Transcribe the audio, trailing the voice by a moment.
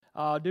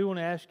I do want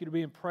to ask you to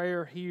be in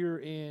prayer here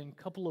in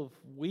a couple of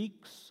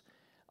weeks.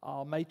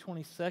 May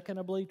 22nd,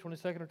 I believe,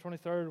 22nd or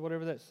 23rd,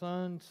 whatever that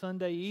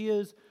Sunday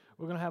is.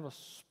 We're going to have a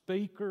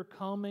speaker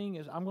coming.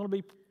 I'm going to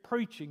be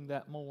preaching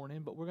that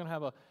morning, but we're going to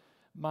have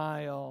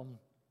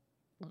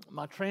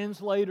my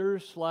translator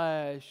 /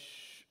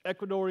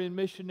 Ecuadorian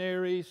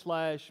missionary /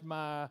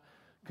 my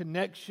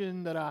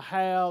connection that I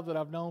have that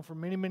I've known for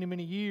many, many,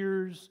 many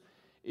years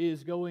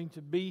is going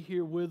to be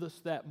here with us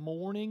that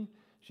morning.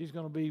 She's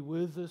going to be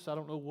with us. I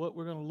don't know what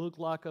we're going to look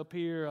like up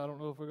here. I don't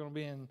know if we're going to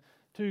be in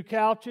 2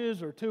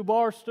 couches or 2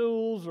 bar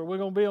stools, or we're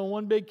going to be on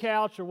one big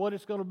couch, or what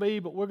it's going to be.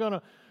 But we're going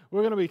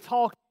to be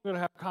talking. We're going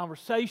to have a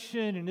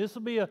conversation, and this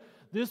will be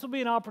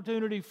an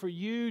opportunity for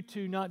you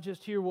to not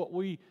just hear what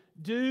we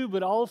do,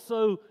 but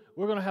also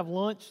we're going to have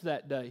lunch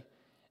that day.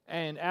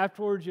 And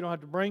afterwards, you don't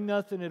have to bring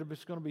nothing.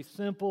 It's going to be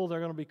simple. They're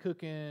going to be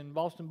cooking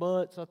Boston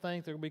butts, I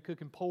think. They're going to be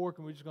cooking pork,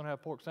 and we're just going to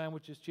have pork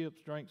sandwiches,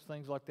 chips, drinks,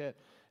 things like that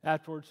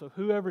afterwards. So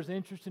whoever's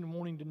interested in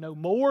wanting to know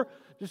more,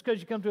 just because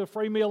you come to a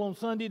free meal on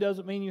Sunday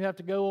doesn't mean you have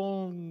to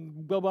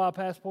go buy a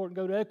passport and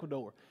go to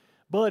Ecuador.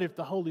 But if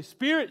the Holy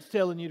Spirit's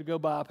telling you to go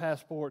buy a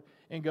passport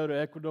and go to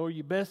Ecuador,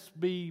 you best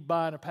be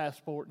buying a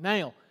passport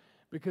now.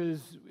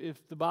 Because if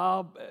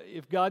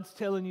God's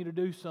telling you to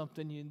do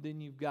something,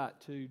 then you've got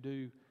to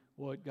do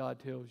what God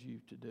tells you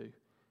to do.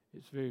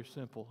 It's very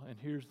simple. And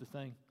here's the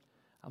thing.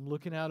 I'm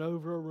looking out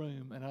over a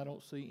room and I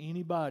don't see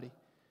anybody.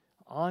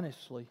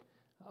 Honestly,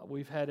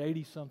 we've had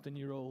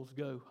 80-something-year-olds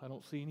go. I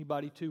don't see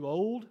anybody too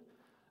old.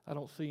 I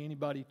don't see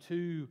anybody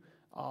too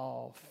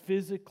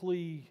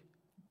physically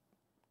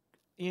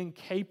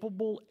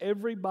incapable.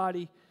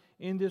 Everybody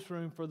in this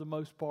room, for the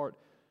most part,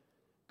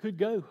 could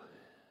go.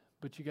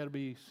 But you got to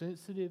be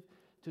sensitive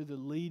to the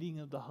leading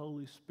of the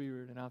Holy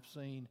Spirit. And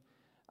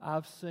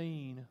I've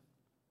seen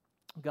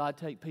God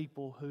take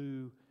people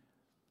who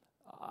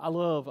I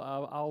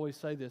always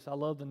say this, I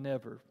love the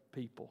never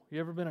people.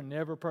 You ever been a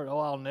never person? Oh,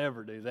 I'll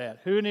never do that.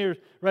 Who in here,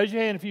 raise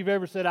your hand if you've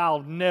ever said,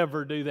 I'll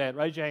never do that.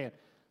 Raise your hand.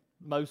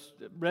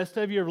 Rest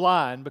of you are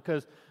lying,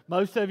 because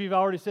most of you have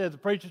already said, the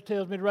preacher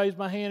tells me to raise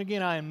my hand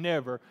again, I am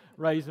never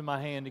raising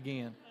my hand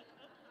again.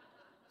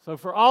 So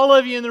for all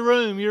of you in the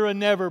room, you're a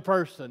never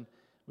person.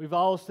 We've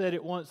all said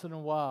it once in a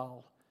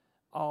while.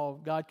 Oh,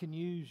 God can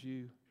use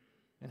you.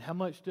 And how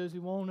much does He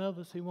want of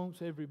us? He wants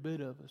every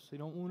bit of us. He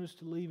don't want us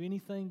to leave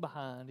anything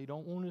behind. He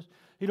don't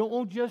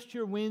want just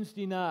your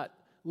Wednesday night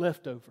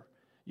leftover.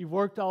 You've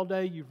worked all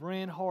day, you've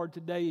ran hard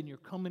today, and you're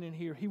coming in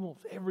here. He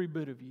wants every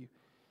bit of you.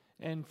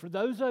 And for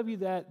those of you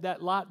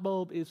that light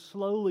bulb is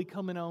slowly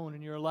coming on,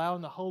 and you're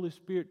allowing the Holy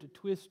Spirit to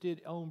twist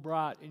it on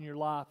bright in your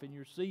life, and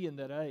you're seeing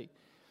that, hey,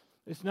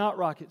 it's not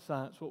rocket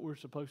science what we're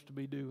supposed to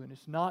be doing.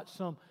 It's not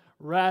some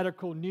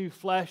radical, new,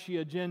 flashy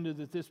agenda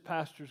that this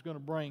pastor is going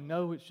to bring.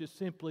 No, it's just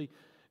simply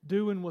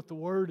doing what the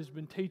Word has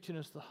been teaching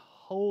us the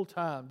whole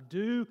time.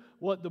 Do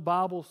what the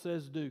Bible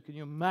says do. Can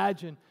you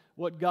imagine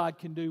what God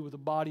can do with a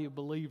body of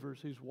believers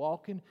who's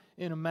walking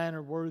in a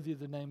manner worthy of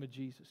the name of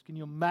Jesus? Can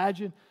you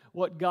imagine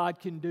what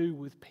God can do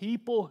with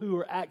people who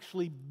are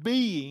actually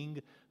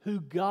being who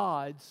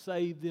God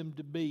saved them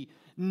to be?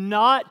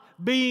 Not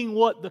being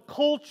what the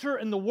culture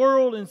and the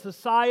world and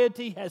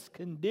society has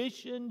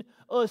conditioned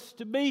us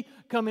to be.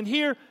 Come in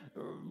here,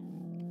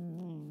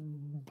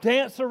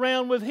 dance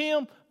around with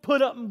Him,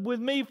 put up with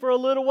me for a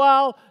little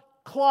while,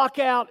 clock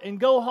out and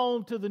go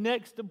home to the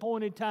next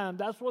appointed time.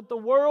 That's what the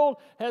world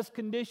has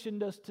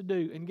conditioned us to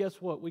do. And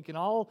guess what? We can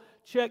all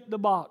check the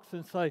box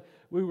and say,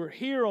 we were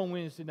here on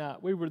Wednesday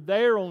night, we were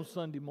there on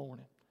Sunday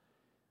morning.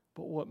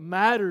 But what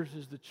matters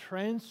is the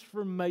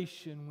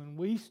transformation when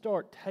we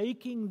start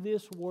taking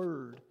this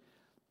Word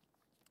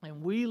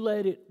and we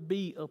let it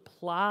be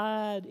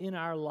applied in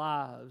our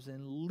lives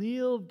and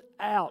lived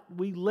out.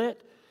 We let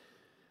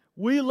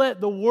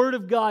the Word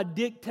of God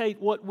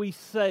dictate what we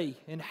say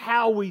and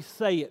how we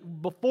say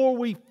it before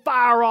we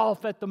fire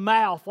off at the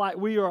mouth like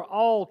we are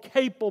all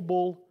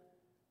capable,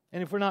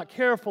 and if we're not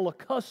careful,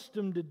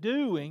 accustomed to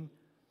doing.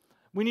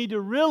 We need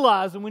to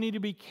realize and we need to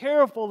be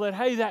careful that,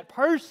 hey, that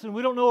person,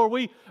 we don't know, are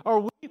we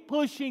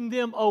pushing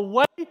them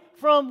away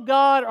from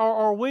God, or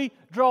are we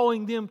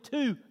drawing them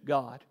to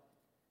God?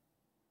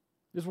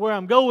 This is where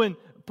I'm going,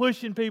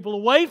 pushing people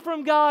away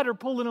from God or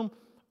pulling them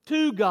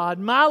to God.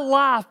 My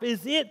life,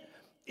 is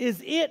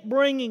it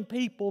bringing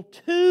people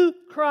to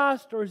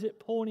Christ, or is it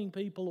pointing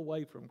people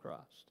away from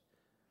Christ?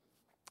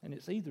 And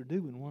it's either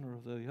doing one or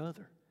the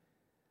other.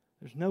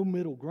 There's no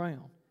middle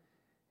ground.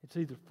 It's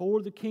either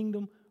for the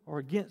kingdom or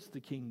against the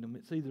kingdom.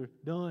 It's either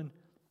done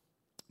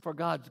for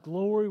God's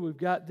glory. We've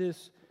got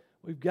this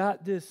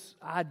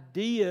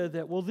idea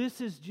that, well,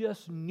 this is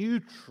just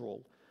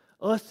neutral.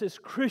 Us as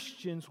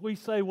Christians, we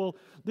say, well,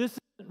 this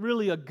isn't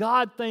really a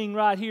God thing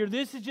right here.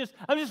 This is just,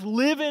 I'm just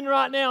living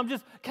right now. I'm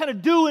just kind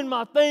of doing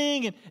my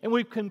thing. And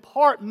we've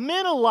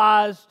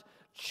compartmentalized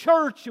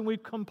church, and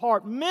we've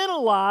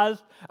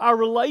compartmentalized our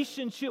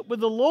relationship with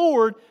the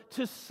Lord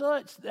to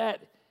such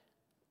that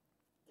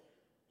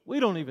we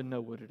don't even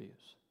know what it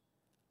is.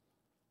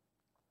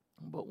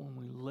 But when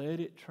we let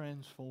it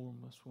transform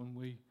us, when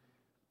we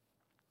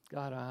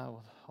God, I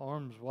with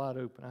arms wide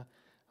open.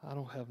 I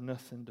don't have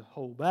nothing to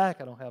hold back.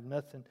 I don't have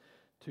nothing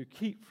to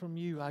keep from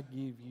you. I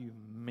give you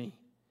me.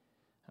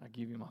 I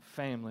give you my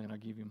family, and I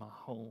give you my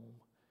home.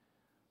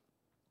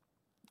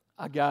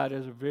 I got,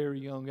 as a very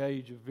young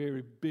age, a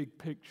very big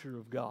picture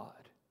of God.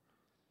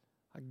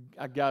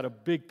 I got a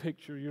big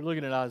picture. You're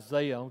looking at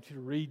Isaiah. I want you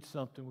to read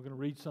something. We're going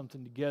to read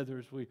something together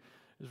as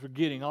we're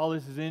getting. All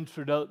this is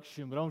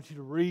introduction, but I want you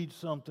to read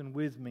something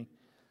with me.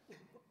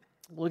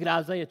 Look at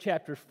Isaiah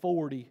chapter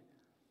 40.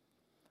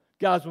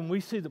 Guys, when we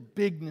see the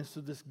bigness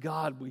of this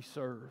God we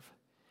serve,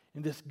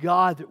 and this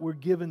God that we're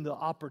given the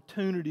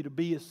opportunity to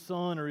be His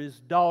son or His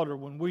daughter,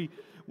 when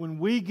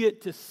we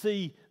get to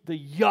see the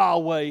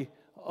Yahweh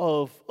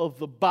of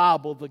the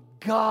Bible, the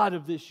God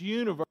of this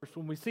universe,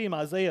 when we see Him,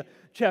 Isaiah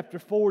chapter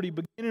 40,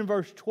 beginning in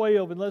verse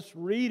 12, and let's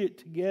read it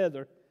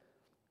together.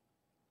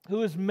 Who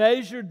has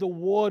measured the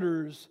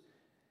waters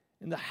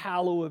in the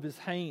hollow of His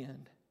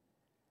hand,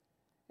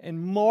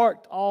 and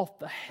marked off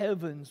the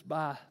heavens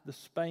by the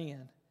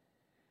span,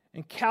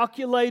 and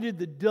calculated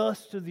the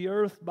dust of the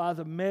earth by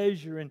the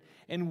measure,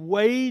 and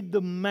weighed the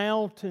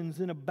mountains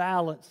in a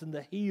balance, and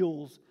the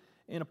hills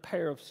in a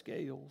pair of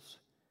scales.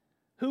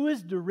 Who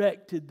has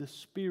directed the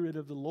Spirit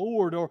of the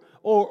Lord,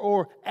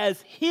 or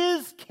as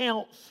His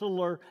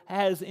counselor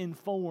has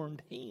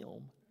informed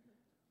Him?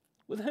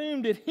 With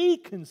whom did He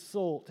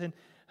consult, and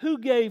who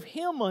gave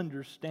Him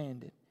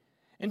understanding?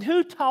 And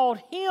who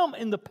taught Him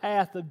in the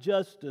path of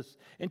justice,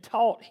 and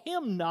taught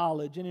Him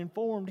knowledge, and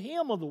informed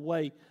Him of the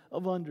way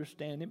of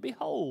understanding?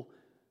 Behold,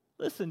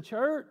 listen,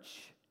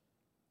 church,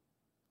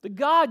 the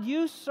God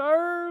you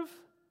serve,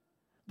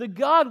 the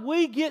God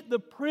we get the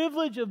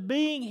privilege of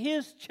being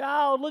His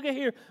child, look at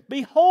here.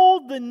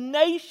 Behold, the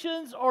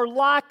nations are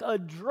like a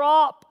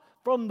drop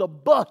from the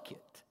bucket,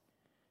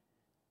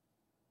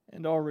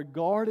 and are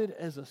regarded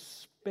as a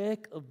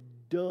speck of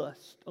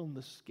dust on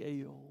the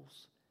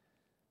scales.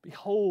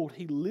 Behold,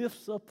 He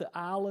lifts up the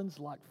islands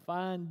like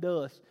fine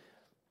dust.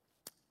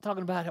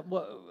 Talking about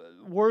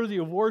worthy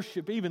of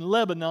worship, even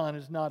Lebanon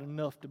is not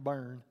enough to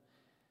burn,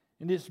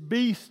 and its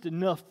beast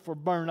enough for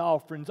burnt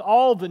offerings.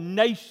 All the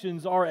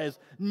nations are as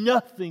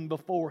nothing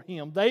before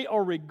Him. They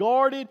are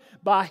regarded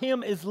by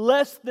Him as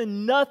less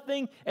than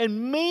nothing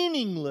and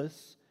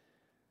meaningless.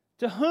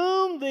 To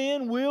whom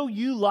then will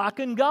you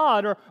liken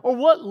God? Or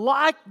what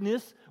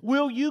likeness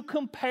will you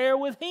compare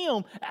with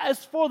Him?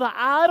 As for the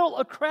idol,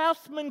 a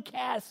craftsman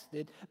cast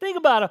it. Think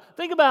about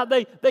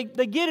it.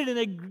 They get it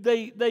and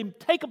they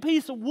take a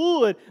piece of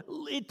wood.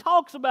 It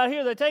talks about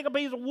here, they take a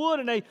piece of wood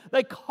and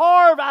they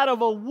carve out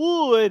of a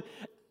wood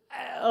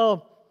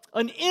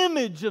an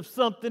image of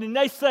something, and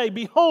they say,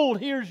 behold,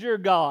 here's your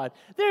God.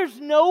 There's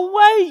no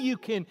way you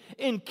can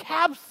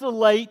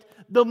encapsulate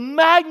the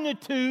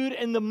magnitude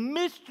and the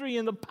mystery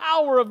and the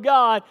power of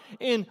God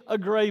in a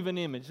graven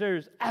image.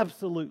 There's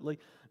absolutely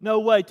no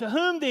way. To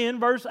whom then,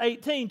 verse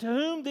 18, to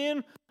whom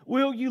then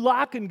will you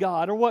liken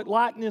God, or what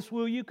likeness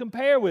will you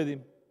compare with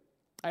Him?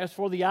 As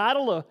for the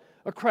idol,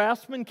 a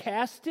craftsman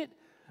cast it,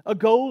 a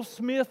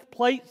goldsmith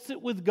plates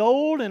it with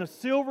gold, and a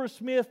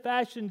silversmith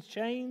fashions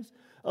chains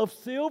of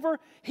silver.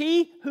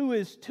 He who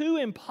is too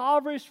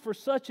impoverished for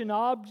such an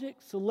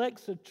object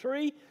selects a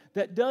tree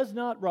that does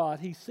not rot.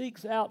 He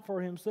seeks out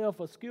for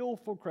himself a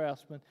skillful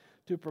craftsman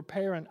to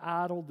prepare an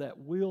idol that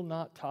will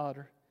not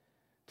totter.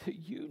 Do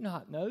you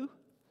not know?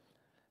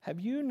 Have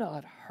you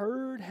not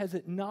heard? Has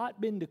it not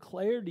been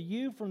declared to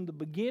you from the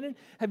beginning?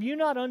 Have you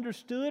not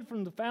understood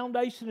from the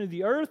foundation of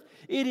the earth?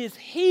 It is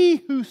He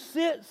who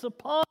sits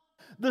upon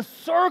the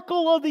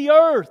circle of the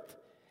earth,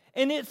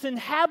 and its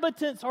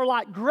inhabitants are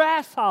like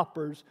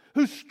grasshoppers,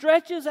 who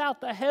stretches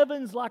out the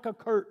heavens like a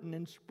curtain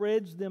and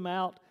spreads them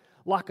out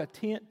like a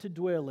tent to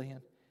dwell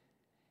in.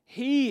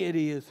 He it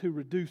is who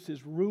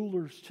reduces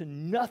rulers to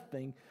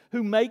nothing,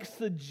 who makes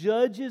the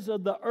judges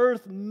of the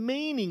earth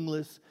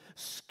meaningless.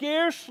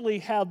 Scarcely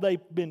have they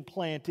been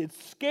planted,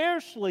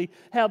 scarcely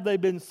have they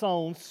been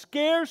sown,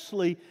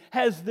 scarcely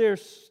has their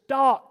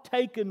stock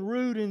taken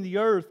root in the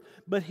earth,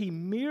 but He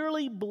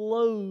merely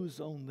blows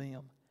on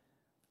them,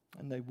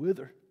 and they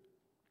wither,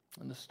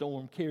 and the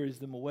storm carries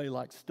them away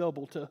like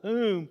stubble. To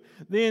whom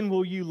then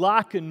will you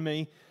liken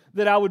me,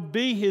 that I would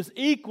be His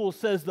equal,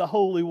 says the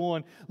Holy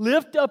One?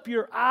 Lift up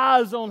your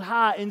eyes on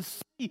high and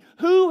see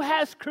who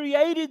has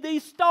created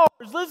these stars.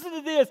 Listen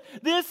to this.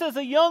 This as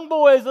a young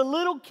boy, as a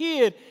little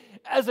kid,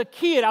 I'm going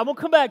to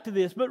come back to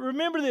this, but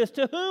remember this.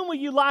 To whom will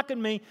you liken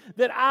me,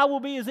 that I will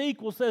be His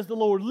equal, says the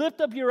Lord?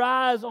 Lift up your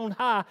eyes on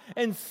high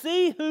and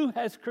see who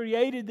has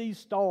created these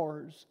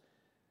stars.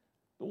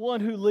 The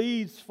one who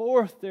leads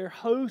forth their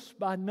hosts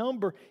by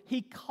number.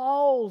 He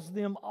calls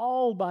them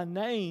all by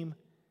name.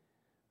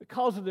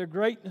 Because of their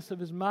greatness of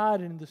His might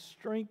and the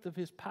strength of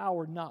His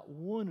power, not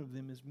one of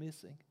them is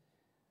missing.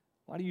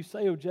 Why do you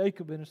say, O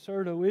Jacob, and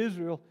assert, O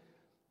Israel,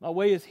 my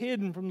way is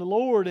hidden from the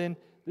Lord, and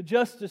the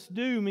justice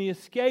due me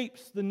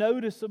escapes the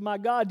notice of my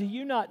God? Do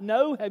you not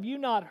know? Have you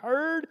not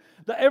heard?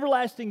 The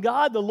everlasting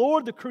God, the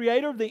Lord, the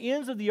Creator of the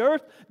ends of the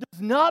earth,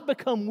 does not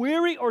become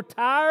weary or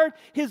tired.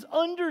 His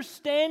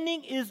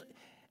understanding is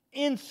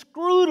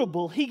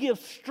inscrutable. He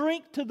gives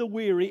strength to the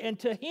weary, and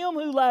to him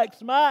who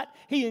lacks might,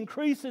 He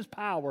increases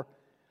power.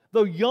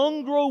 Though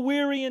young grow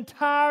weary and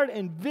tired,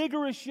 and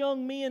vigorous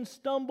young men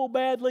stumble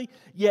badly,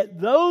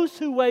 yet those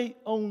who wait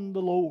on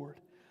the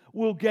Lord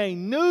will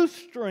gain new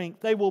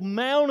strength. They will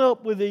mount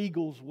up with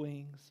eagle's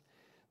wings.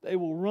 They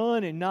will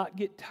run and not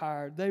get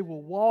tired. They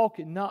will walk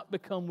and not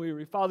become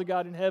weary. Father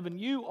God in heaven,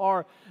 You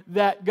are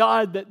that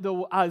God that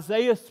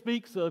Isaiah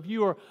speaks of.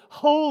 You are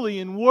holy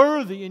and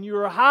worthy, and You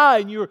are high,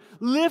 and You are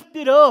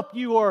lifted up.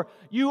 You are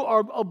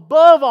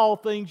above all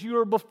things. You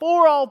are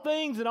before all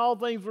things, and all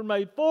things were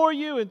made for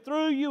You and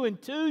through You and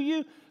to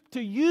You.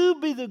 To You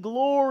be the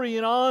glory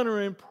and honor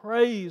and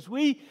praise.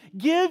 We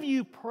give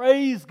You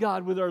praise,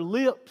 God, with our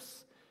lips.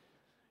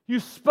 You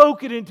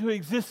spoke it into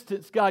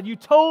existence, God. You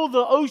told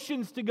the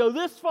oceans to go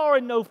this far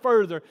and no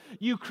further.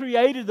 You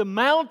created the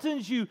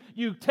mountains. You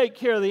take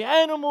care of the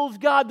animals.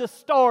 God, the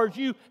stars.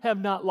 You have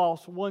not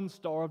lost one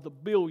star of the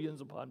billions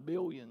upon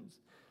billions.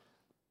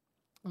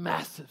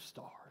 Massive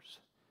stars.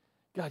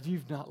 God,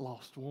 You've not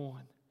lost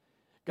one.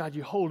 God,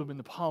 You hold them in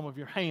the palm of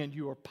Your hand.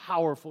 You are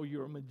powerful.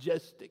 You are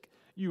majestic.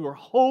 You are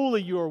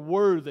holy. You are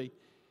worthy.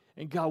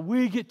 And God,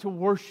 we get to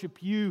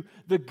worship You,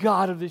 the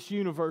God of this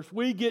universe.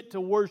 We get to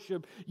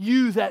worship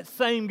You, that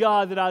same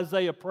God that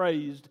Isaiah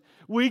praised.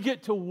 We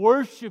get to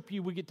worship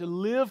You. We get to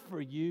live for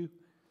You.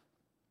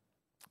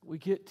 We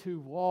get to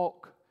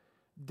walk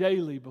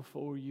daily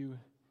before You.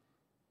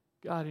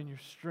 God, in Your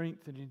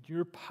strength and in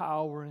Your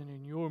power and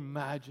in Your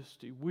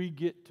majesty, we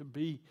get to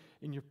be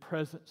in Your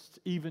presence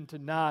even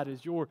tonight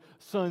as Your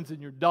sons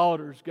and Your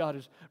daughters, God,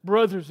 as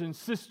brothers and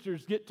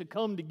sisters get to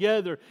come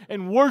together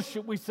and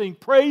worship. We sing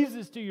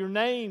praises to Your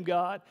name,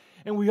 God.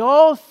 And we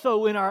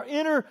also, in our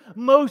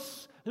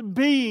innermost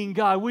being,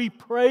 God, we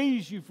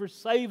praise You for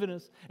saving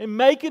us and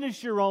making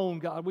us Your own,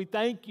 God. We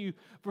thank You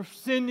for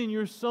sending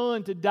Your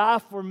Son to die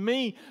for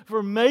me,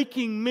 for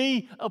making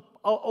me a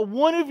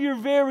one of Your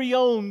very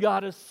own,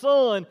 God, a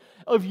son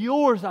of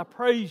Yours. I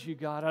praise You,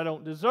 God. I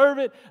don't deserve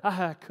it.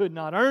 I could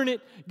not earn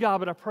it, God,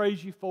 but I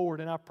praise You for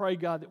it. And I pray,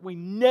 God, that we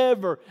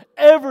never,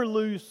 ever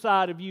lose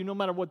sight of You, no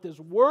matter what this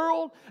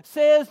world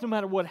says, no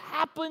matter what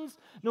happens,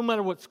 no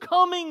matter what's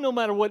coming, no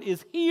matter what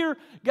is here.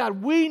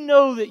 God, we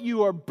know that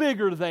You are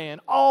bigger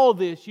than all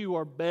this. You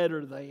are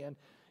better than.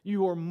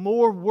 You are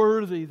more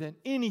worthy than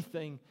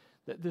anything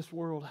that this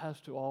world has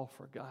to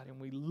offer, God. And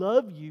we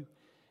love You,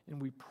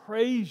 and we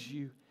praise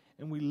You,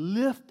 and we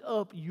lift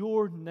up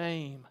Your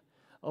name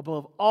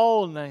above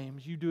all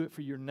names. You do it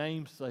for Your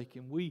name's sake,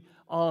 and we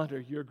honor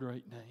Your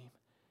great name.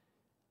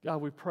 God,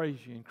 we praise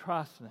You in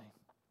Christ's name.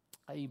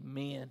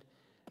 Amen.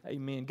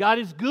 Amen. God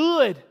is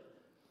good.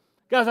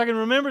 Guys, I can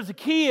remember as a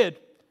kid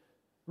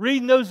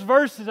reading those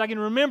verses. I can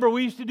remember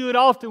we used to do it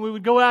often. We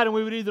would go out and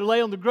we would either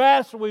lay on the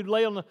grass or we would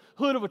lay on the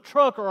hood of a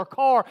truck or a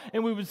car,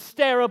 and we would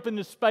stare up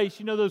into space.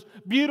 You know, those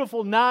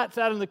beautiful nights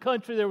out in the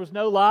country, there was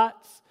no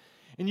lights.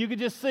 And you could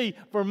just see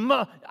for,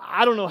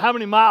 I don't know how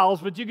many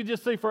miles, but you could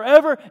just see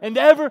forever and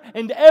ever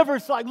and ever.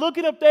 It's like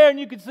looking up there and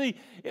you could see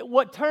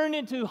what turned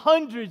into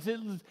hundreds.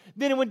 Then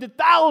it went to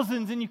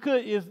thousands, and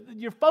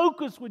your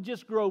focus would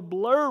just grow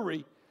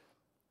blurry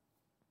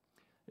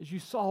as you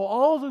saw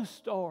all those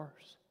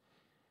stars.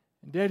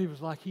 And Daddy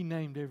was like, he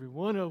named every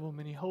one of them,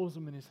 and he holds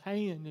them in his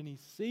hand, and he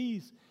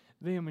sees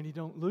them, and he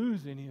don't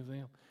lose any of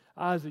them.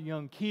 I, as a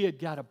young kid,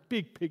 got a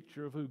big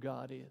picture of who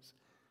God is.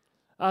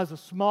 As a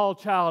small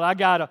child, I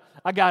got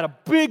a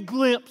big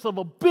glimpse of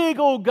a big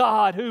old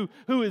God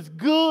who is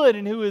good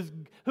and who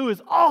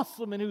is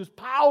awesome and who is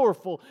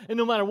powerful. And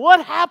no matter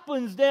what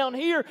happens down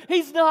here,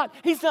 He's not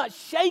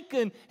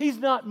shaken. He's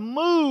not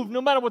moved. No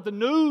matter what the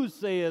news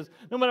says,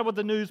 no matter what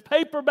the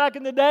newspaper back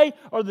in the day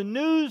or the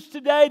news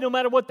today, no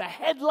matter what the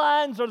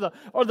headlines or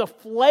the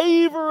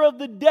flavor of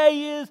the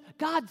day is,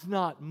 God's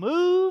not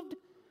moved.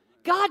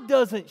 God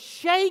doesn't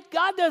shake.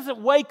 God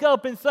doesn't wake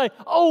up and say,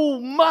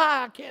 oh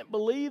my, I can't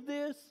believe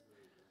this.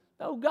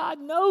 No, God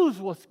knows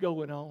what's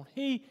going on.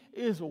 He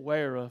is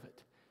aware of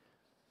it.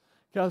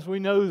 Guys, we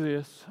know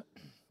this.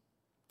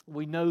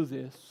 We know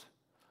this.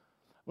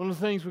 One of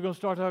the things we're going to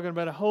start talking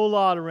about a whole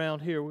lot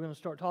around here, we're going to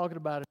start talking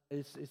about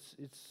it.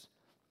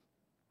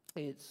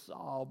 It's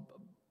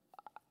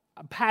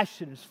a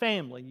passion, it's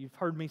family. You've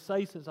heard me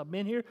say since I've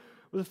been here,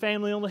 we're the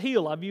family on the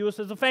hill. I view us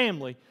as a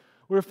family.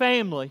 We're a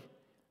family.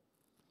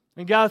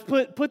 And guys,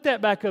 put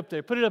that back up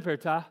there. Put it up here,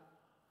 Ty.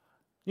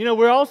 You know,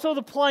 we're also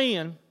the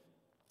plan.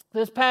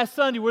 This past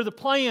Sunday, we're the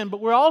plan,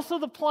 but we're also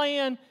the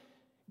plan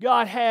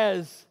God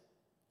has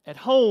at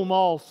home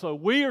also.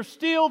 We are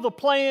still the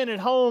plan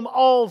at home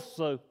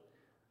also.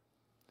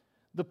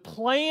 The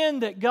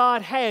plan that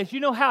God has. You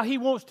know how He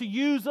wants to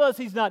use us.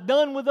 He's not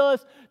done with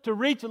us to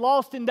reach a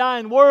lost and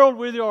dying world.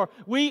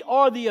 We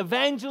are the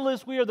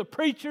evangelists. We are the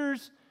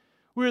preachers.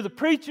 We're the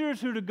preachers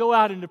who are to go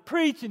out and to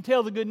preach and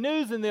tell the good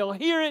news, and they'll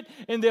hear it,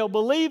 and they'll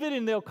believe it,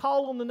 and they'll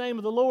call on the name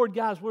of the Lord.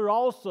 Guys, we're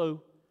also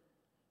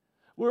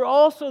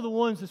the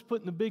ones that's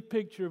putting the big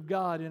picture of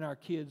God in our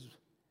kids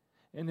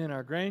and in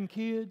our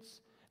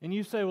grandkids and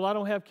you say, well, I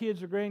don't have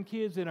kids or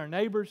grandkids, and our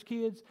neighbor's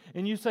kids,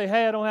 and you say,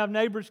 hey, I don't have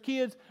neighbor's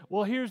kids,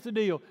 well, here's the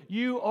deal.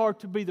 You are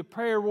to be the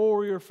prayer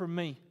warrior for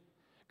me,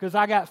 because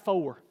I got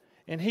 4,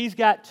 and he's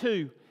got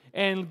 2,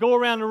 and go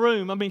around the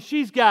room. I mean,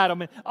 she's got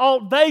them, and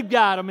they've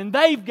got them, and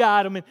they've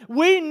got them, and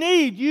we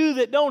need you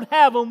that don't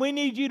have them. We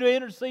need you to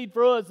intercede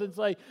for us and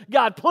say,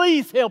 God,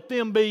 please help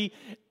them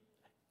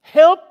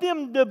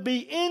to be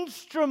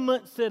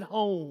instruments at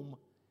home.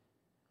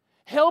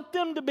 Help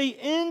them to be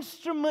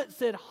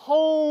instruments at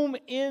home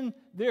in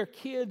their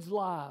kids'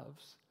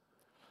 lives.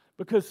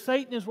 Because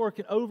Satan is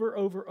working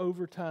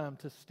overtime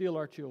to steal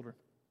our children.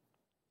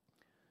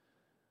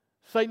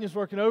 Satan is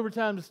working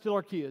overtime to steal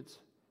our kids.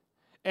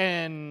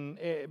 And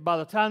by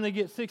the time they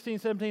get 16,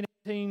 17,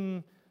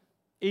 18,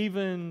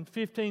 even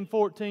 15,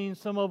 14,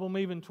 some of them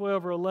even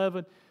 12 or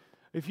 11,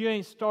 if you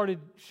ain't started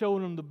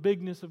showing them the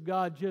bigness of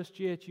God just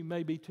yet, you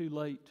may be too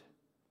late.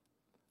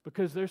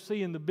 Because they're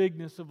seeing the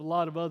bigness of a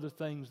lot of other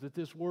things that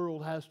this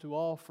world has to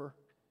offer.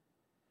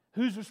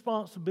 Whose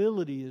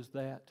responsibility is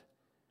that?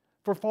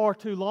 For far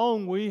too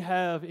long, we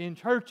have in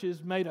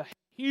churches made a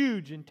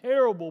huge and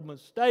terrible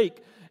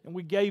mistake, and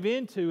we gave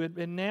into it,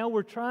 and now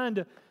we're trying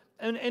to,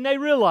 and they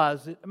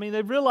realize it. I mean,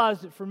 they've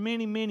realized it for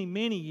many, many,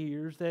 many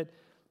years that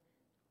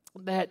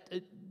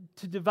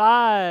to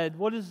divide,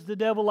 what does the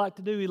devil like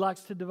to do? He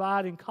likes to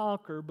divide and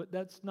conquer, but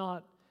that's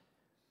not.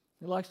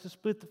 He likes to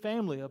split the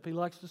family up. He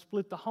likes to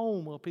split the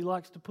home up. He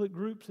likes to put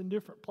groups in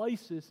different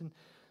places. And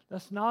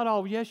that's not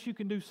all. Yes, you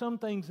can do some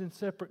things in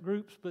separate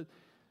groups, but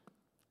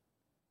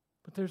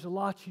there's a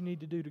lot you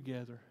need to do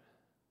together.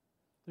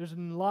 There's a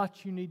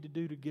lot you need to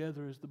do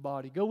together as the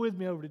body. Go with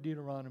me over to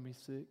Deuteronomy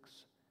 6.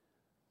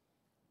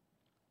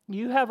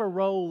 You have a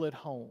role at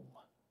home.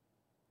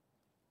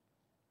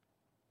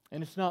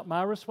 And it's not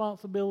my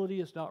responsibility.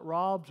 It's not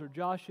Rob's or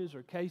Josh's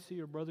or Casey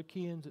or Brother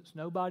Ken's. It's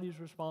nobody's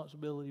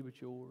responsibility but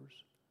yours.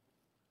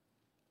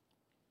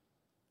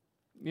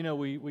 You know,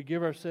 we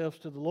give ourselves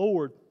to the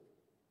Lord.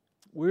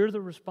 We're the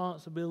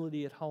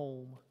responsibility at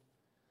home.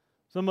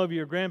 Some of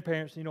you are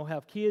grandparents and you don't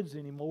have kids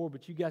anymore,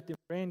 but you got them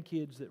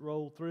grandkids that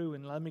roll through.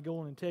 And let me go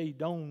on and tell you,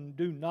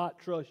 do not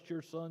trust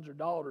your sons or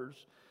daughters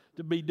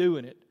to be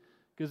doing it,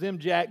 because them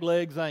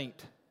jacklegs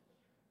ain't.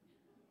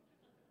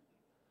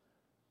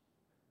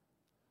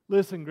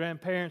 Listen,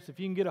 grandparents, if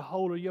you can get a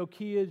hold of your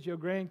kids, your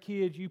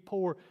grandkids, you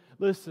pour.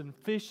 Listen,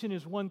 fishing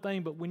is one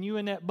thing, but when you're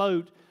in that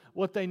boat,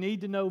 what they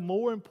need to know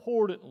more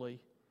importantly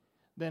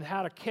than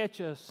how to catch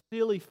a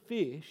silly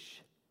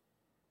fish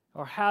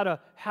or how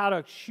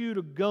to shoot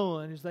a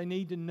gun is they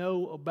need to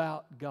know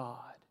about God.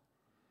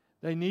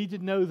 They need to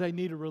know they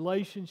need a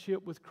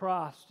relationship with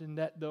Christ, and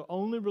that the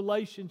only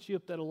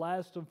relationship that will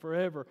last them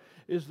forever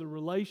is the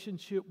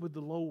relationship with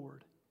the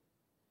Lord.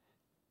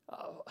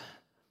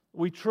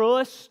 We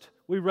trust.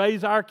 We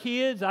raise our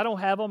kids. I don't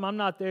have them. I'm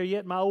not there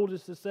yet. My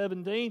oldest is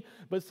 17.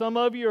 But some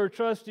of you are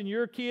trusting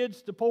your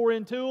kids to pour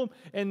into them.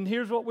 And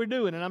here's what we're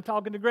doing. And I'm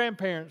talking to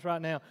grandparents right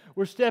now.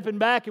 We're stepping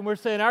back and we're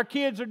saying, our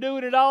kids are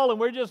doing it all. And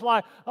we're just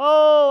like,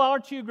 oh,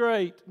 aren't you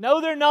great? No,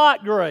 they're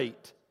not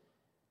great.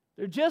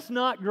 They're just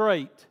not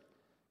great.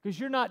 Because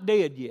you're not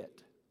dead yet.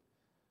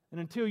 And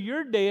until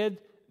you're dead,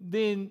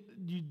 then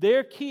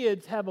their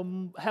kids have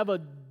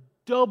a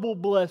double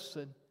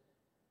blessing.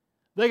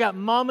 They got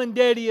mom and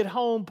daddy at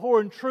home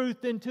pouring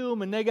truth into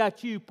them, and they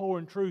got you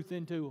pouring truth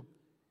into them.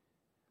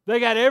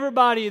 They got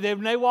everybody,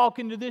 when they walk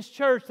into this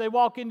church, they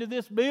walk into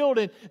this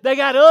building, they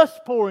got us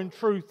pouring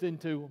truth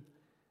into them.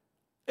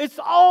 It's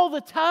all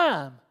the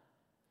time.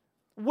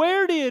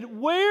 Where did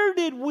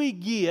we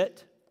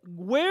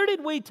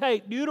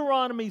take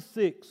Deuteronomy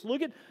 6?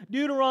 Look at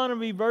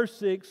Deuteronomy verse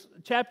 6,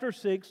 chapter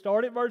 6,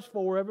 start at verse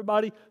 4.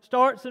 Everybody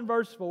starts in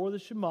verse 4, the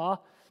Shema.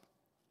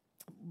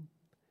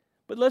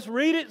 But let's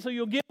read it so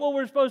you'll get what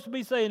we're supposed to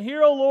be saying.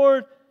 Hear, O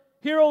Lord,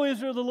 hear, O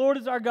Israel, the Lord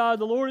is our God,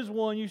 the Lord is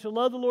one. You shall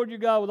love the Lord your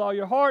God with all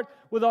your heart,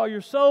 with all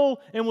your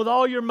soul, and with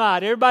all your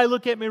might. Everybody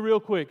look at me real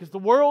quick. Is the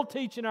world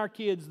teaching our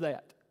kids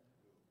that?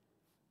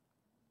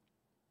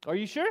 Are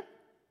you sure?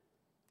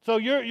 So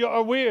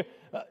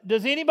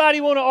does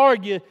anybody want to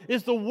argue,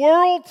 is the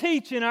world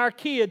teaching our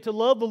kid to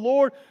love the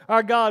Lord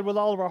our God with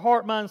all of our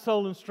heart, mind,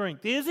 soul, and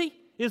strength? Is he?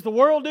 Is the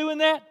world doing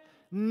that?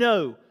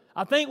 No.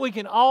 I think we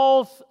can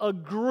all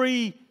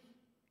agree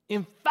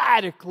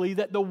emphatically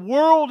that the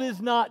world is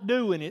not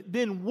doing it.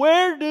 Then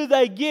where do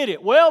they get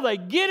it? Well, they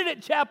get it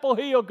at Chapel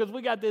Hill because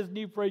we got this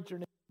new preacher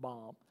named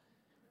Bob.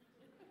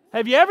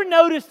 Have you ever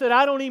noticed that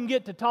I don't even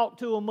get to talk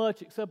to them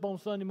much except on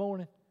Sunday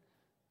morning?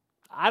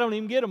 I don't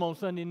even get them on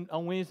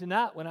Wednesday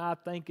night when I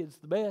think it's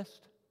the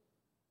best.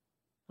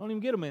 I don't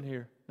even get them in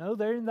here. No,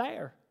 they're in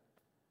there.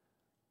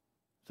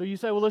 So you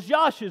say, well, it's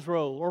Josh's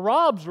role or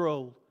Rob's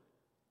role.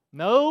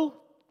 No.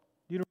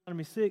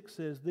 Deuteronomy 6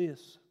 says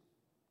this.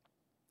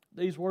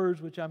 These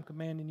words which I'm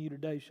commanding you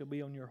today shall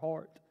be on your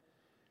heart.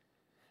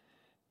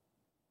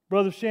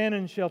 Brother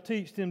Shannon shall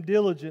teach them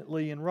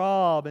diligently, and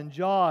Rob and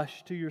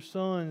Josh to your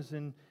sons,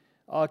 and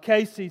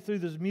Casey through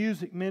this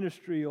music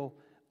ministry will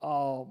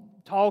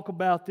talk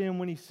about them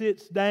when he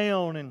sits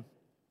down, and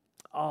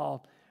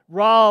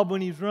Rob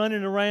when he's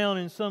running around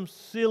in some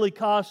silly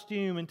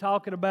costume and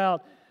talking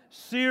about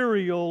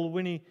cereal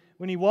when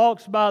he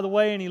walks by the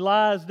way and he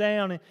lies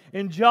down.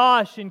 And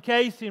Josh and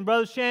Casey and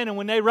Brother Shannon,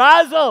 when they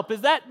rise up,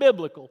 is that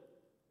biblical?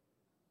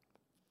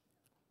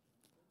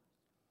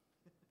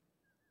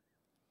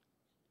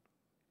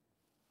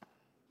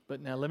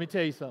 But now let me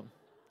tell you something.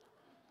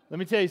 Let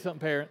me tell you something,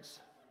 parents.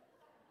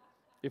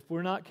 If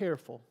we're not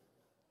careful,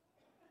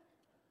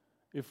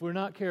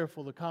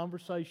 the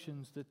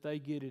conversations that they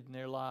get in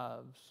their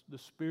lives, the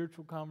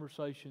spiritual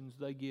conversations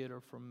they get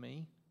are from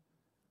me,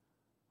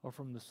 or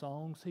from the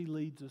songs he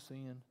leads us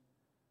in,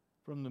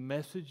 from the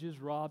messages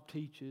Rob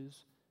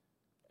teaches,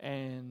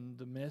 and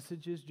the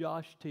messages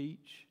Josh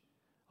teach.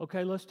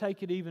 Okay, let's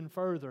take it even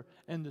further.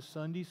 And the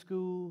Sunday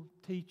school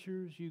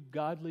teachers, you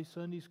godly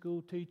Sunday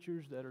school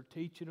teachers that are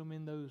teaching them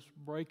in those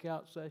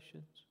breakout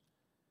sessions.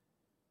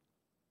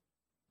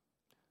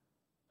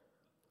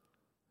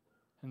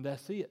 And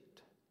that's it.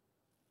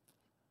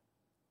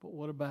 But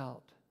what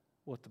about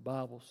what the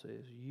Bible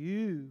says?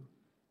 You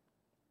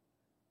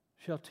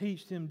shall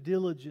teach them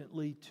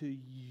diligently to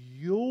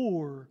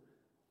your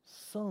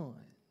sons,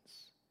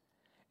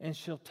 and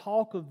shall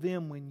talk of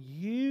them when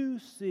you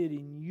sit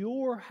in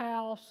your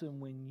house, and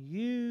when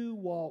you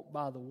walk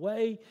by the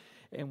way,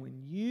 and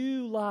when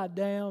you lie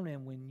down,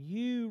 and when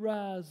you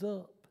rise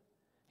up.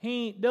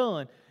 He ain't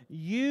done.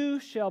 You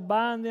shall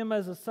bind them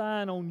as a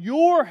sign on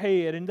your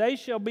head, and they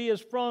shall be as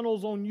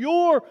frontals on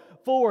your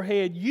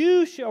forehead.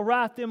 You shall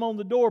write them on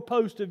the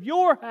doorpost of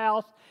your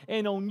house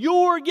and on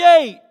your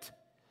gate,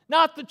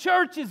 not the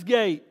church's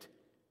gate.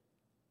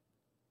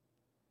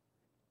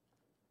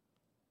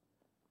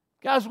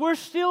 Guys, we're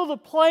still the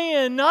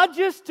plan, not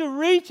just to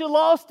reach a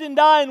lost and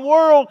dying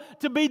world,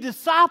 to be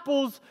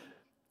disciples.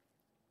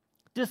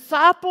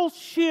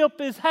 Discipleship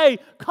is, hey,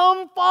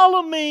 come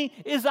follow me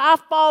as I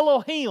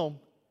follow Him.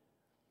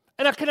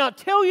 And I cannot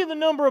tell you the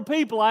number of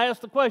people I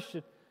ask the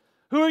question,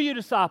 who are you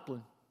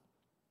discipling?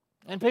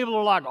 And people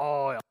are like,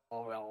 oh.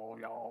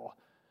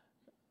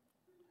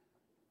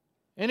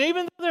 And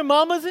even though they're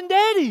mamas and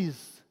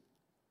daddies.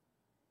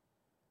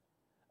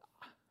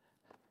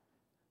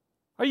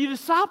 Are you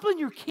discipling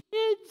your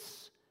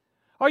kids?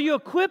 Are you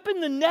equipping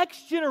the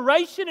next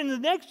generation? And the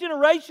next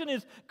generation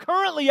is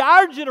currently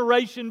our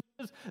generation.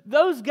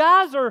 Those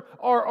guys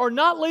are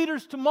not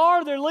leaders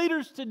tomorrow, they're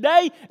leaders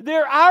today.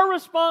 They're our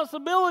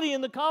responsibility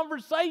in the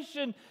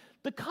conversation.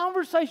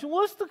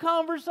 What's the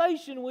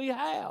conversation we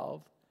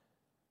have?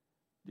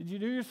 Did you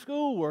do your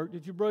schoolwork?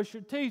 Did you brush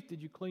your teeth?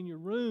 Did you clean your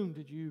room?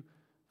 Did you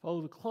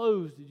fold the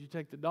clothes? Did you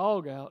take the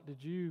dog out?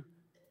 Did you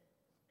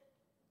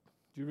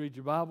read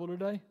your Bible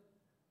today?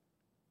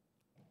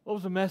 What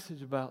was the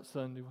message about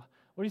Sunday? What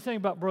do you think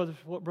about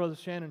what Brother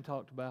Shannon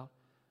talked about?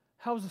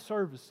 How was the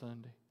service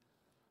Sunday?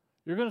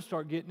 You're going to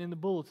start getting in the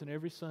bulletin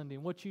every Sunday,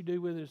 and what you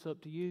do with it is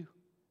up to you.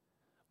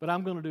 But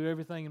I'm going to do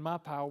everything in my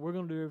power. We're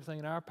going to do everything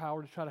in our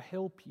power to try to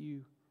help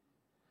you.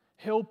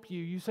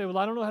 You say, well,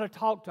 I don't know how to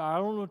talk to her. I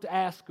don't know what to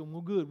ask them.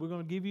 Well, good. We're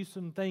going to give you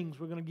some things.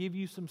 We're going to give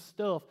you some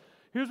stuff.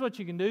 Here's what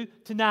you can do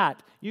tonight.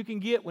 You can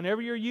get,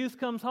 whenever your youth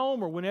comes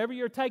home, or whenever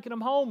you're taking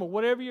them home, or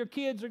whatever your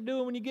kids are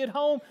doing when you get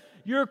home,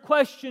 your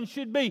question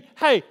should be,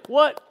 hey,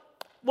 what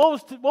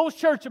was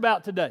church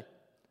about today?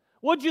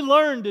 What'd you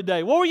learn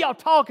today? What were y'all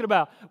talking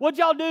about? What'd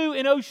y'all do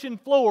in Ocean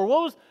Floor?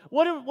 What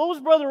was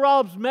Brother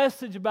Rob's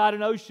message about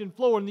in Ocean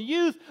Floor? And the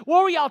youth,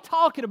 what were y'all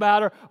talking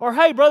about? Or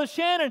hey, Brother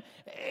Shannon,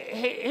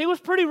 he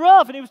was pretty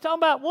rough, and he was talking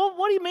about, well,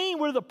 what do you mean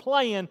we're the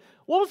plan?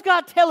 What was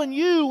God telling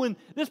you when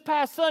this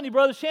past Sunday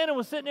Brother Shannon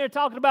was sitting there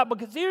talking about?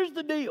 Because here's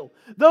the deal.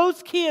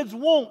 Those kids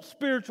want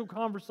spiritual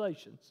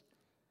conversations.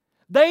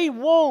 They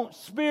want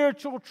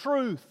spiritual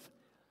truth.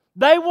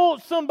 They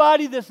want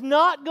somebody that's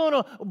not going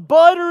to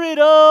butter it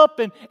up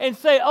and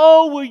say,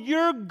 oh, well,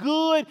 you're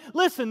good.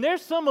 Listen,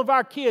 there's some of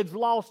our kids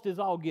lost as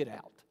all get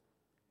out.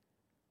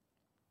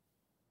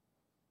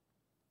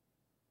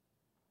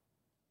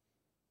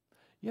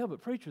 Yeah,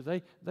 but preacher,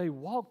 they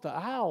walked the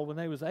aisle when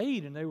they was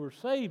 8 and they were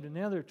saved, and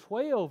now they're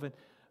 12, and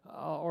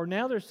or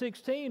now they're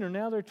 16, or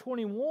now they're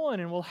 21.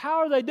 And well, how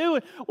are they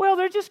doing? Well,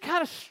 they're just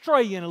kind of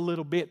straying a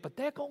little bit, but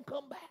they're going to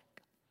come back.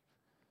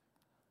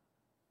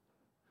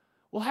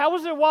 Well, how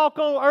was their walk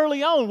on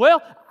early on?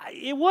 Well,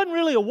 it wasn't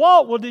really a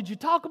walk. Well, did you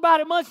talk about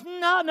it much?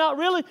 No, not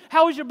really.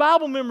 How was your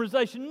Bible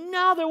memorization?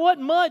 No, there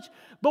wasn't much.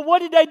 But what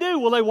did they do?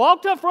 Well, they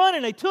walked up front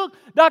and they took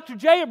Dr.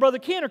 J or Brother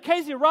Ken or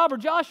Casey or Rob or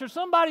Josh or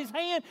somebody's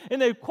hand,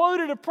 and they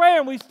quoted a prayer,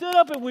 and we stood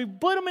up and we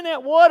put them in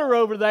that water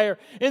over there,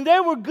 and they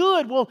were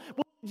good. Well,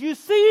 did you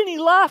see any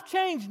life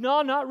change?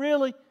 No, not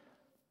really.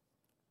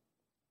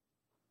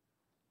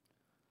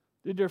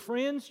 Did their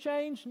friends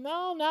change?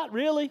 No, not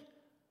really.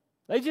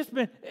 They just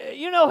been,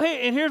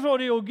 and here's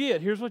what you'll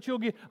get. Here's what you'll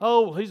get.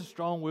 Oh, he's a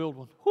strong-willed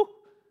one. Whew,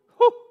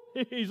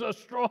 whew, he's a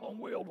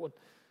strong-willed one.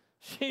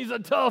 She's a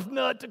tough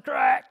nut to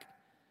crack.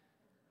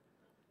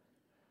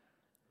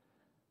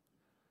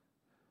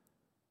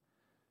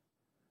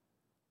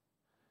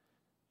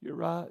 You're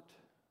right.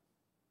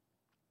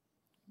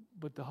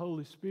 But the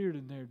Holy Spirit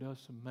in there does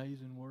some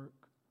amazing work.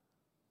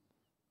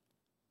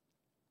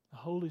 The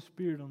Holy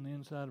Spirit on the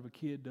inside of a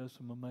kid does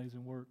some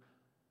amazing work.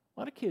 A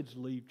lot of kids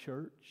leave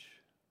church.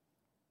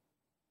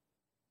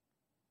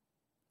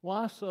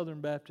 Why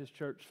Southern Baptist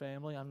Church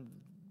family?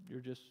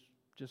 You're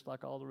just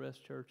like all the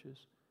rest churches.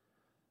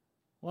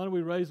 Why do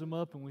we raise them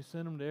up and we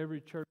send them to every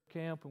church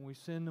camp and we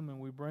send them and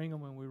we bring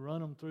them and we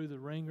run them through the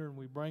ringer and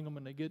we bring them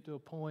and they get to a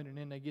point and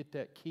then they get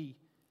that key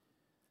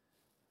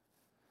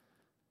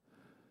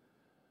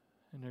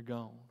and they're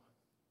gone?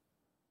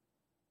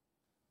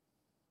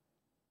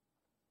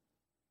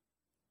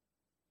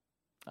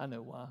 I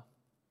know why.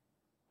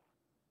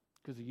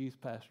 Because the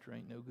youth pastor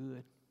ain't no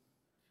good.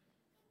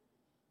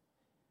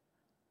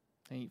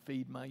 He ain't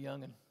feeding my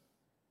young'un.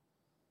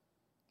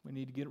 We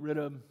need to get rid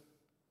of them.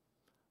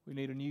 We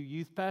need a new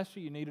youth pastor.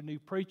 You need a new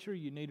preacher.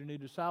 You need a new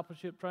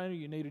discipleship trainer.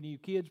 You need a new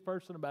kids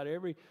person about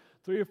every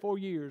 3 or 4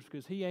 years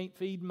because he ain't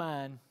feeding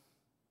mine.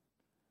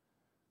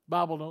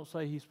 Bible don't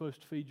say he's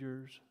supposed to feed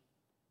yours.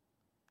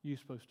 You're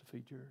supposed to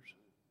feed yours.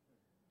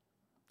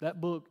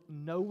 That book,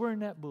 nowhere in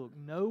that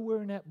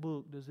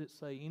book does it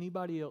say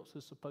anybody else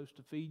is supposed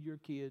to feed your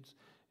kids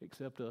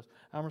except us.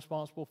 I'm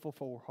responsible for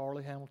 4,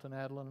 Harley, Hamilton,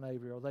 Adeline, and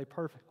Avery. Are they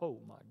perfect? Oh,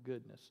 my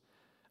goodness.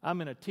 I'm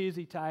in a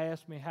tizzy. Ty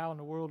asked me, how in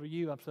the world are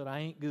you? I said, I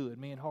ain't good.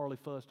 Me and Harley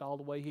fussed all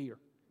the way here.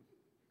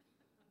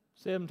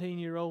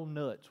 17-year-old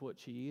nuts, what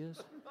she is.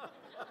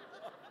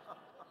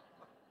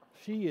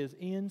 She is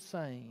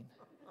insane.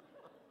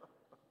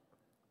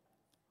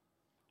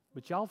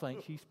 But y'all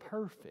think she's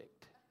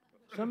perfect.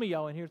 Some of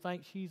y'all in here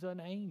think she's an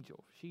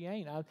angel. She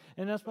ain't.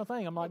 And that's my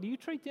thing. I'm like, do you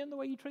treat them the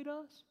way you treat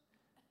us?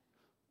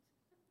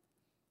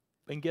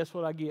 And guess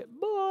what I get?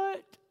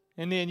 But.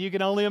 And then you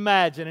can only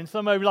imagine. And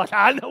some of you are like,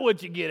 I know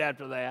what you get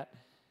after that.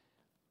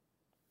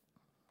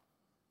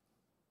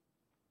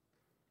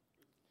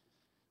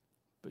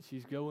 But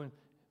she's going.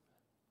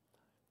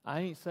 I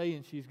ain't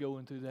saying she's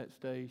going through that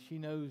stage. She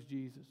knows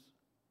Jesus.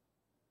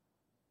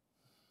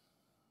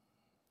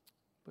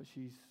 But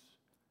she's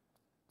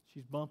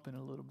bumping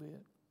a little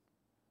bit.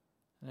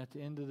 And at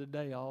the end of the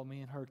day, all me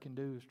and her can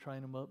do is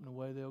train them up in the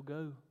way they'll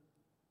go.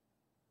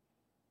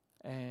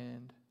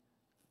 And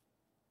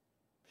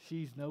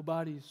she's not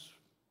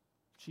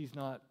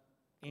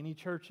any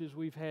churches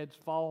we've had's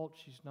fault.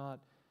 She's not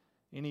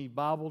any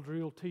Bible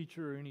drill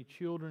teacher or any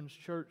children's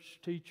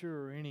church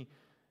teacher or any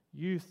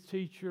youth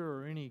teacher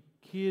or any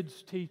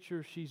kids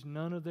teacher. She's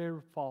none of their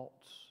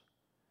faults.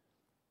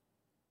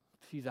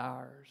 She's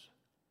ours.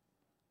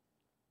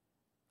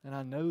 And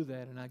I know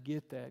that and I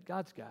get that.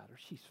 God's got her.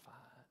 She's fine.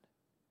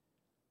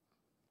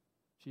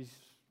 She's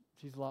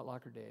a lot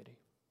like her daddy.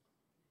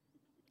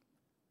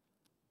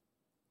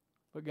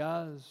 But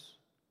guys,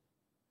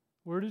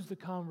 where does the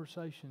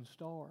conversation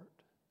start?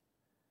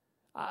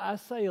 I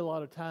say a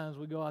lot of times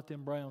we go out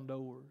them brown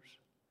doors.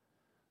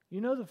 You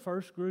know the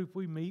first group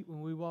we meet when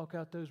we walk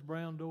out those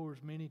brown doors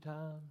many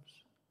times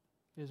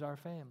is our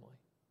family.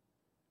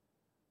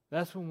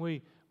 That's when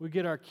we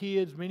get our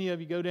kids. Many of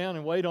you go down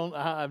and wait on.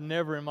 I've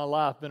never in my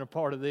life been a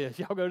part of this.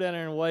 Y'all go down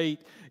there and wait.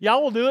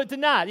 Y'all will do it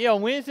tonight. Yeah,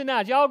 on Wednesday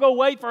nights. Y'all go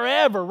wait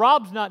forever.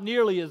 Rob's not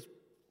nearly as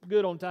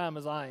good on time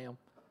as I am.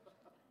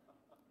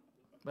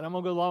 But I'm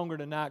going to go longer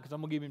tonight because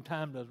I'm going to give him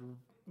time to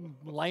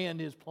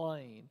land his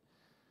plane.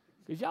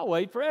 Because y'all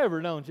wait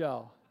forever, don't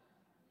y'all?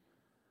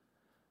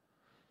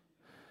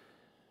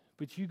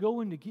 But you go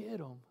in to get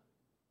them.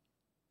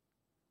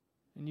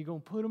 And you're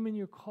going to put them in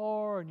your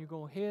car and you're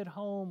going to head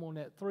home on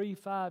that 3,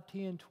 5,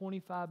 10,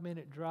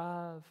 25-minute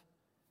drive.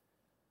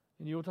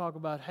 And you'll talk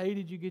about, hey,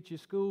 did you get your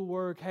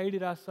schoolwork? Hey,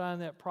 did I sign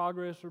that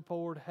progress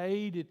report?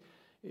 Hey,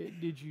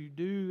 did you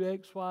do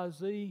X, Y,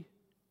 Z?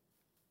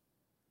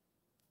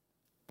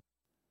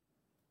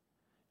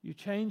 You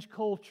change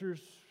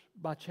cultures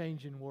by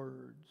changing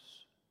words.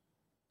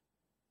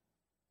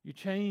 You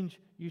change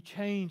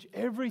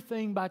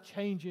everything by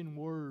changing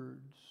words.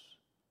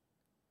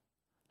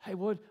 Hey,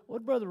 what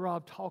Brother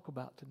Rob talk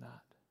about tonight?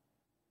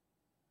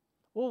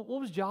 Well, what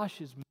was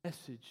Josh's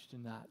message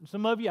tonight? And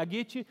some of you, I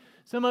get you.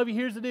 Some of you,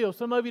 here's the deal.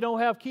 Some of you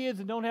don't have kids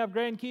and don't have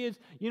grandkids.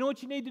 You know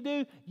what you need to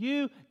do?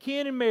 You,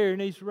 Ken, and Mary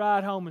needs to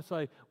ride home and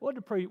say, what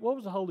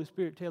was the Holy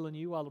Spirit telling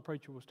you while the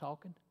preacher was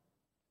talking?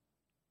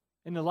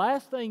 And the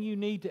last thing you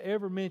need to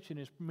ever mention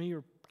is me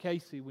or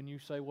Casey when you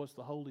say, what's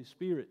the Holy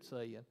Spirit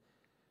saying?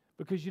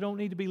 Because you don't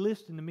need to be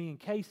listening to me and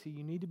Casey.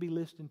 You need to be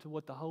listening to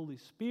what the Holy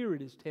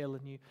Spirit is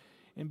telling you.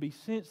 And be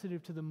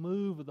sensitive to the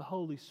move of the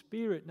Holy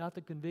Spirit, not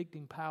the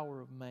convicting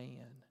power of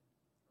man.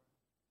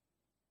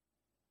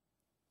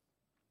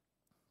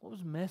 What was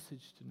the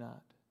message tonight?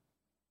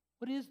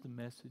 What is the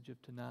message of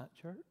tonight,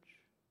 church?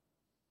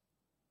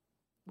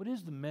 What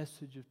is the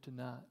message of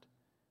tonight?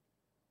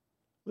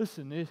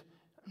 Listen, this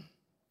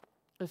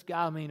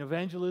guy,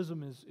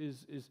 evangelism is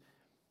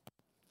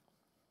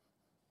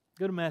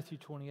go to Matthew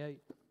 28.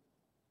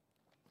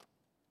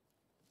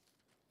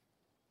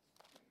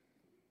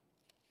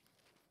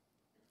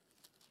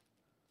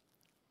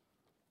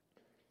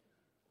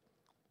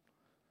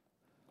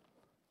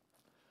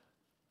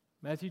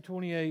 Matthew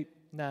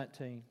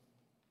 28:19.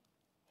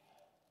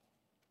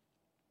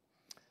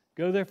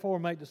 Go therefore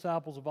and make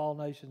disciples of all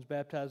nations,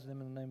 baptizing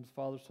them in the name of the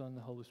Father, Son, and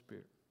the Holy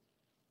Spirit.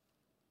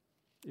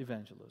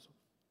 evangelism.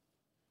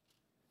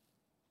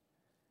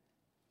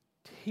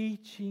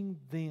 Teaching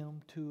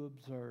them to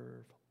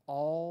observe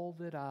all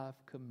that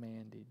I've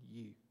commanded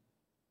you.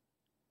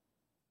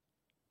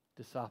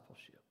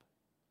 Discipleship.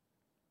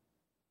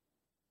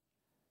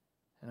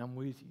 And I'm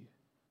with you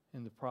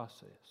in the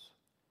process.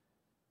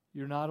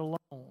 You're not alone.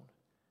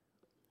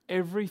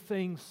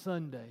 Everything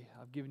Sunday,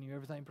 I've given you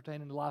everything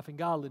pertaining to life and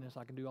godliness.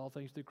 I can do all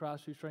things through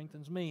Christ who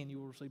strengthens me, and you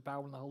will receive power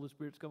when the Holy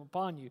Spirit's come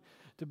upon you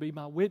to be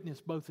my witness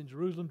both in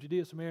Jerusalem,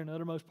 Judea, Samaria, and the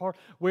uttermost part.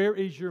 Where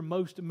is your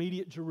most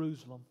immediate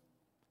Jerusalem?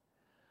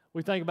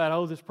 We think about,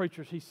 oh, this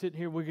preacher, he's sitting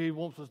here, he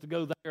wants us to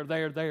go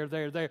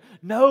there.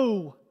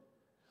 No!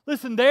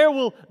 Listen, there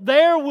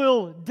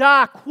will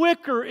die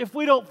quicker if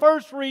we don't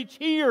first reach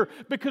here,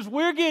 because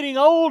we're getting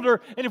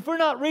older, and if we're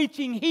not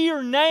reaching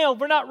here now,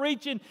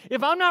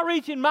 if I'm not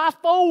reaching my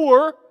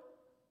 4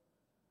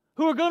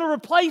 who are going to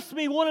replace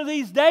me one of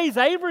these days,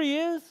 Avery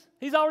is.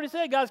 He's already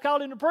said God's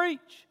called him to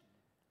preach.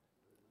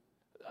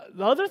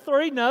 The other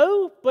 3,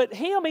 no, but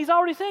him, he's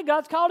already said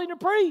God's called him to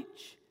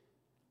preach.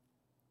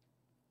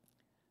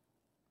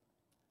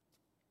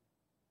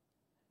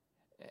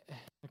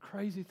 The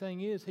crazy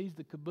thing is, he's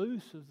the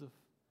caboose of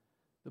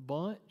the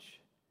bunch.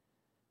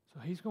 So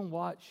he's going to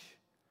watch,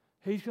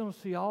 he's going to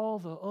see all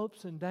the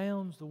ups and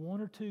downs, the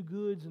 1 or 2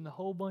 goods and the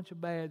whole bunch of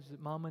bads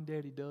that Mom and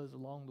Daddy does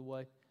along the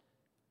way.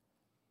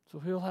 So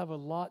he'll have a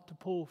lot to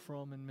pull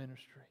from in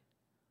ministry.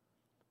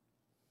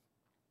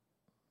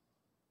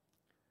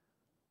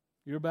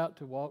 You're about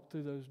to walk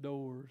through those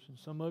doors, and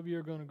some of you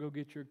are going to go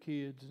get your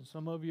kids, and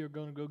some of you are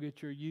going to go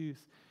get your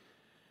youth.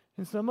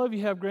 And some of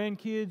you have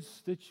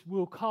grandkids that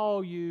will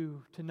call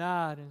you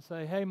tonight and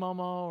say, hey,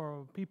 Mama,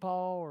 or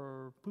Peepaw,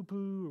 or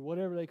Poo-Poo, or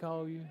whatever they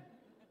call you.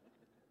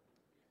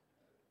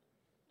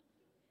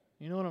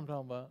 You know what I'm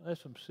talking about?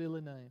 That's some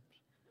silly names.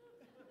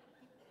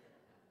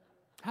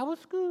 How was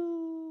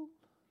school?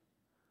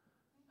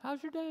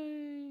 How's your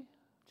day?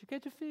 Did you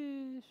catch a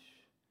fish?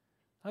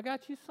 I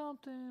got you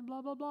something,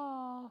 blah, blah,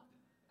 blah.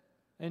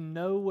 And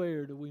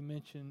nowhere do we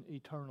mention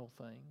eternal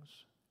things.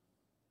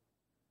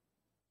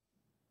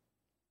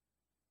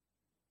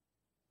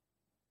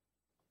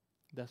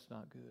 That's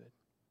not good.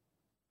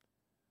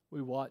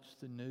 We watch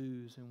the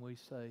news and we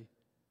say,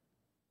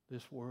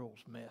 this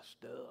world's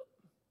messed up.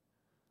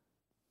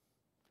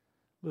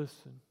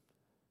 Listen,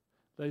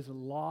 there's a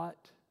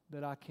lot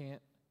that I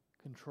can't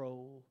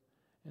control,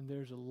 and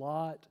there's a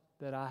lot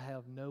that I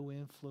have no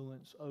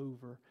influence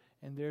over,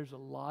 and there's a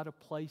lot of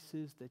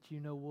places that,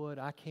 you know what,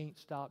 I can't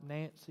stop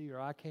Nancy,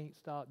 or I can't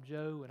stop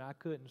Joe, and I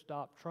couldn't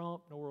stop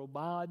Trump nor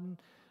Biden,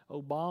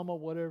 Obama,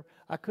 whatever.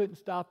 I couldn't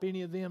stop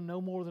any of them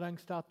no more than I can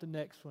stop the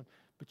next one.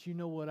 But you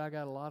know what I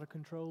got a lot of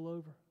control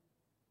over?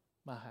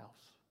 My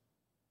house.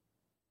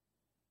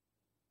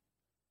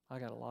 I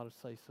got a lot of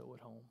say-so at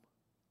home.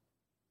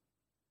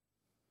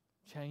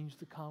 Change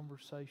the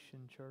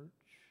conversation, church.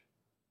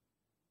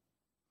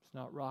 It's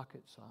not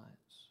rocket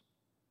science.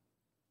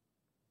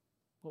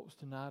 What was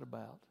tonight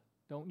about?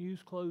 Don't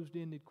use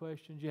closed-ended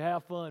questions. You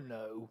have fun?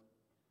 No.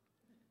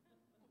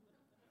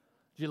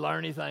 Did you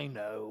learn anything?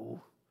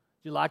 No.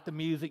 Did you like the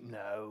music?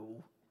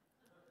 No.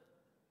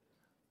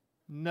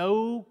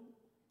 No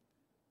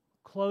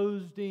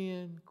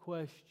closed-in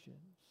questions.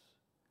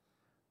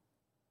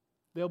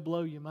 They'll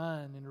blow your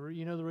mind. And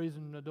you know the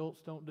reason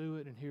adults don't do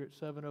it? And here at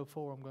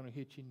 7:04, I'm going to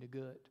hit you in the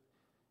gut.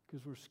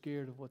 Because we're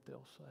scared of what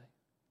they'll say.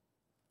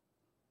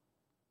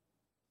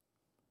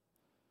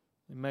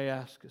 They may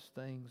ask us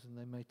things, and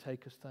they may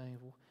take us things.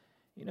 Well,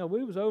 you know,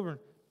 we was over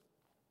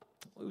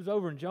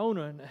in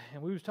Jonah,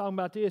 and we was talking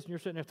about this, and you're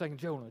sitting there thinking,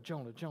 Jonah.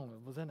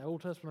 Was that in the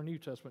Old Testament or New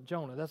Testament?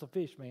 Jonah, that's a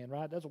fish man,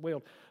 right? That's a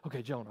whale.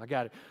 Okay, Jonah, I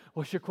got it.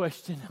 What's your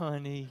question,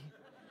 honey?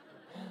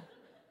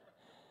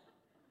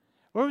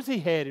 Where was he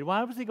headed?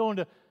 Why was he going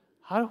to...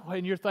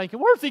 And you're thinking,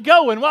 where's he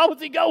going? Why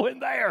was he going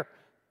there?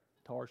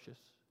 Tarshish.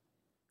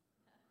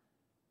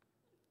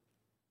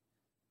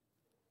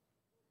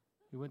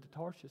 He went to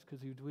Tarshish because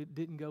he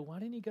didn't go. Why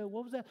didn't he go?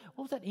 What was that?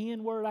 What was that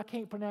N word? I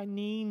can't pronounce.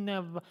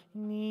 Nineveh.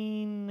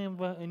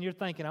 And you're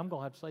thinking, I'm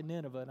going to have to say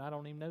Nineveh, and I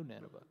don't even know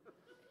Nineveh.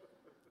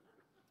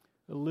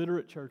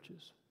 Illiterate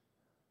churches.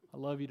 I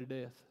love you to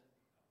death.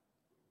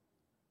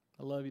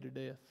 I love you to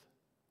death.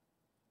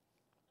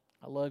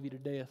 I love you to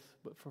death.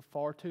 But for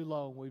far too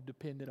long, we've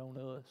depended on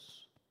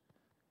us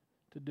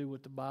to do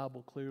what the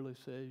Bible clearly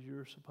says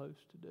you're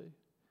supposed to do.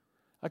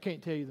 I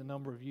can't tell you the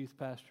number of youth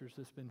pastors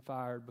that's been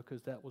fired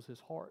because that was his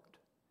heart.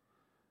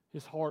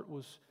 His heart,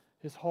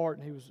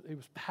 and he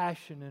was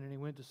passionate, and he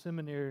went to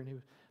seminary, and he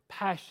was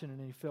passionate,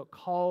 and he felt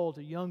called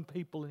to young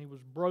people, and he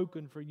was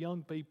broken for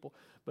young people.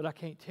 But I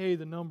can't tell you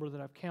the number that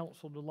I've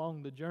counseled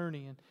along the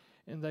journey,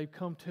 and they've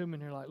come to me,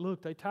 and they're like,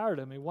 look, they're tired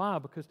of me. Why?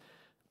 Because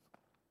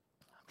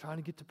I'm trying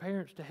to get the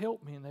parents to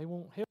help me, and they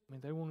won't help me.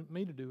 They want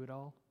me to do it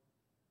all.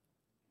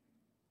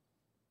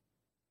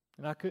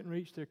 And I couldn't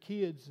reach their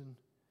kids, and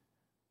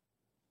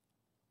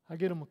I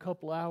get them a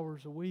couple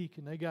hours a week,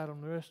 and they got them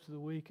the rest of the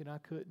week, and I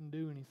couldn't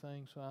do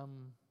anything. So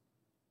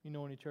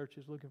any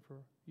churches looking for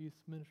youth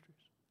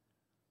ministries?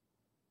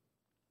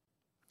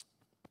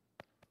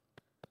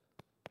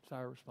 It's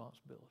our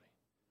responsibility.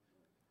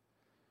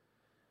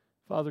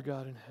 Father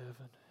God in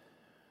heaven,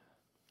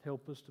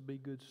 help us to be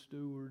good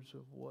stewards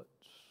of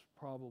what's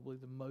probably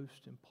the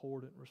most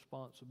important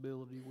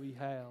responsibility we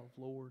have,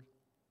 Lord.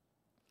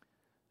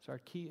 It's our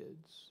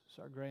kids, it's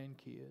our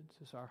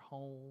grandkids, it's our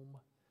home.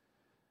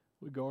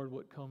 We guard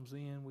what comes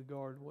in, we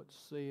guard what's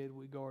said,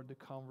 we guard the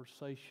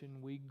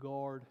conversation, we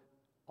guard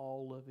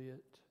all of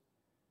it.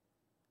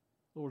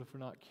 Lord, if we're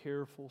not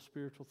careful,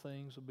 spiritual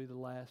things will be the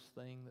last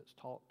thing that's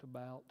talked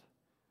about.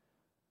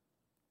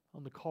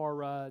 On the car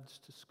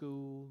rides to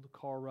school, the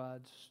car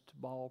rides to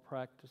ball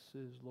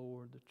practices,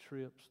 Lord, the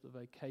trips, the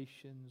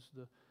vacations,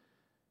 the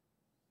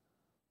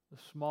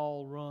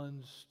small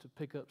runs to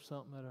pick up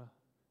something at a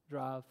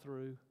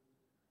drive-through.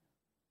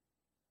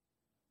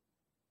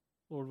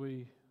 Lord,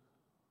 we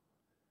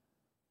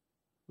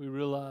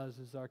realize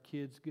as our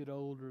kids get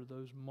older,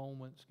 those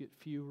moments get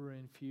fewer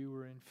and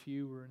fewer and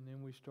fewer, and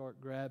then we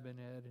start grabbing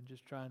at and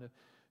just trying to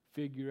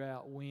figure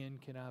out when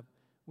can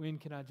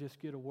I just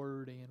get a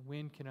word in?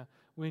 When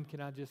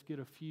can I just get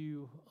a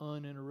few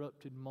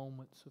uninterrupted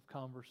moments of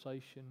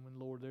conversation? When,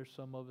 Lord, there's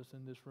some of us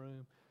in this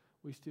room,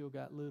 we still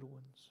got little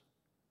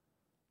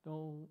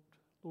ones.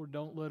 Lord,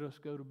 don't let us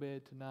go to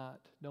bed tonight.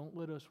 Don't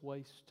let us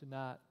waste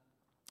tonight.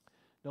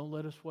 Don't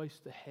let us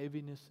waste the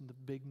heaviness and the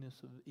bigness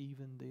of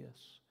even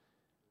this.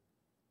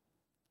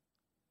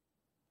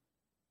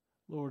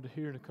 Lord,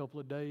 here in a couple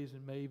of days,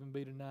 and may even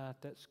be tonight,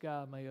 that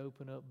sky may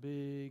open up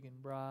big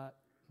and bright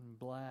and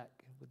black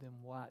with them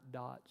white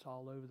dots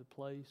all over the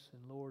place.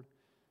 And Lord,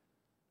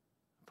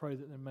 I pray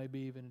that there may be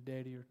even a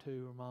daddy or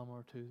two or mama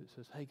or two that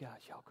says, hey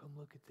guys, y'all come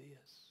look at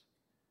this.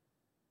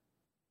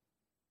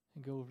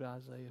 And go over to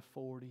Isaiah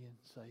 40 and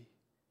say,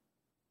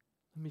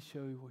 let me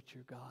show you what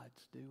your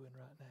God's doing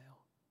right now.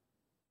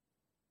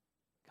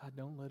 God,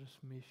 don't let us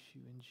miss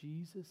you. In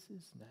Jesus'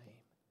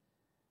 name,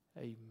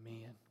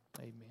 amen.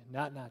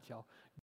 Amen. Night, y'all.